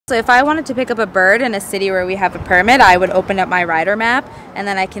So if I wanted to pick up a bird in a city where we have a permit, I would open up my rider map and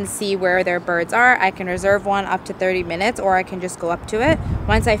then I can see where their birds are. I can reserve one up to 30 minutes or I can just go up to it.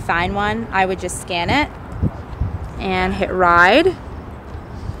 Once I find one, I would just scan it and hit ride.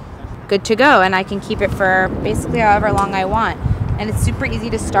 Good to go, and I can keep it for basically however long I want. And it's super easy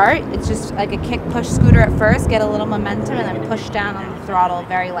to start. It's just like a kick push scooter at first, get a little momentum and then push down on the throttle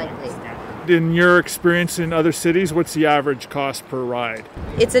very lightly. In your experience in other cities, what's the average cost per ride?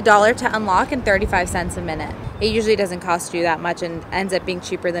 It's $1 to unlock and 35 cents a minute. It usually doesn't cost you that much and ends up being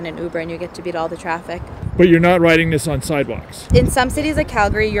cheaper than an Uber, and you get to beat all the traffic. But you're not riding this on sidewalks? In some cities like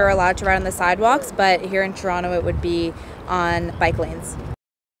Calgary, you're allowed to ride on the sidewalks, but here in Toronto it would be on bike lanes.